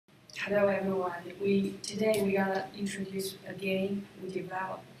Hello everyone. Today we gotta introduce a game we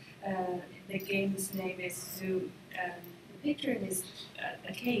developed. The game's name is Zoo. The picture is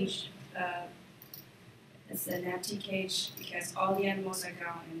a cage. It's an empty cage because all the animals are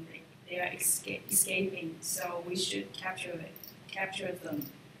gone and they are escaping. So we should capture them.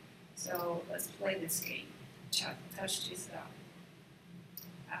 So let's play this game. Touch this up.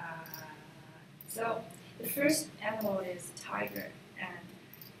 So the first animal is tiger. And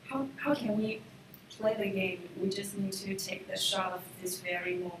how can we play the game? We just need to take the shot of this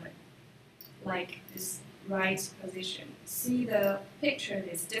very moment, like this right position. See, the picture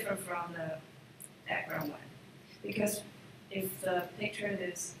is different from the background one, because if the picture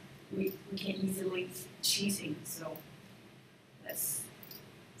is, we can easily cheating. So let's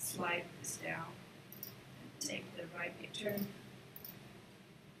slide this down and take the right picture.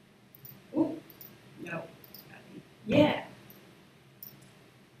 Oh, no, yeah.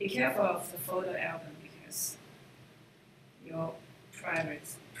 Be careful of the photo album because your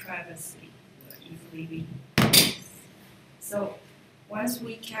privacy will easily be. So once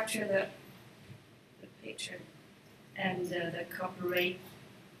we capture the picture, and the corporate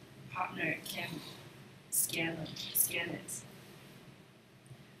partner can scan it.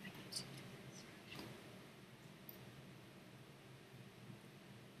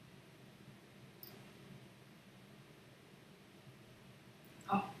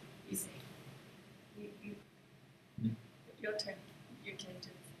 Oh, you say. Your turn. You can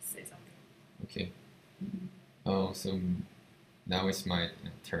just say something. Okay. Oh, so now it's my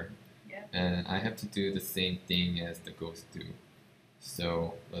turn. Yeah. And I have to do the same thing as the ghost do.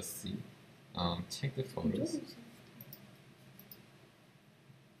 So let's see. Check the photos.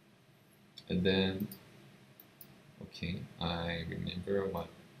 And then, okay, I remember what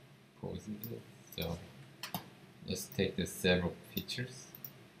pose it is. So let's take the several pictures.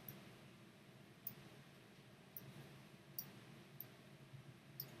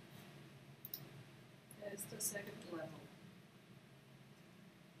 That's the second level.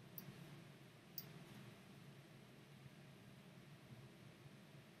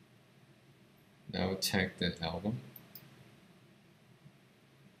 Now check the album.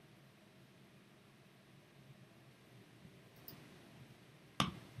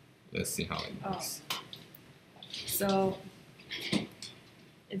 Let's see how it looks. So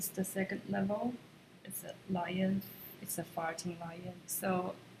it's the second level. It's a lion. It's a farting lion.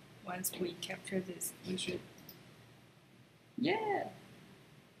 So once we capture this, we should. Yeah.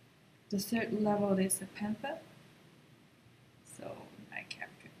 The third level is a panther. So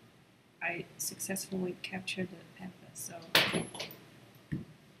I successfully captured the panther. So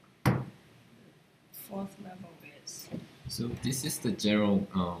fourth level is. So this is the general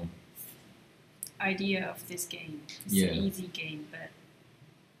idea of this game. It's yeah. an easy game, but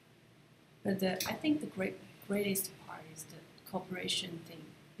I think the greatest part is the cooperation thing.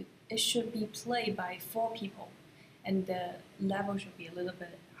 It should be played by 4 people, and the level should be a little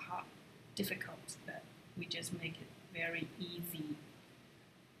bit difficult, but we just make it very easy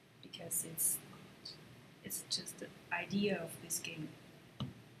because it's just the idea of this game.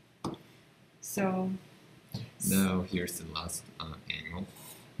 So now here's the last animal.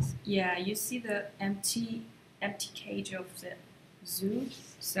 Yeah, you see the empty cage of the zoo.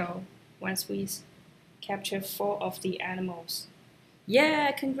 So once we capture 4 of the animals,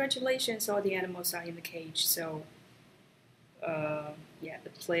 yeah, congratulations! All the animals are in the cage. So yeah,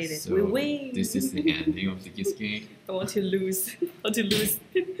 the play is we win. This is the ending of this game. I want to lose. I want to lose.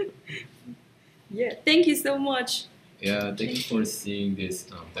 Yeah, thank you so much. Yeah, thank you for seeing this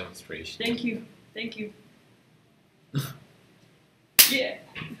demonstration. Thank you. Yeah.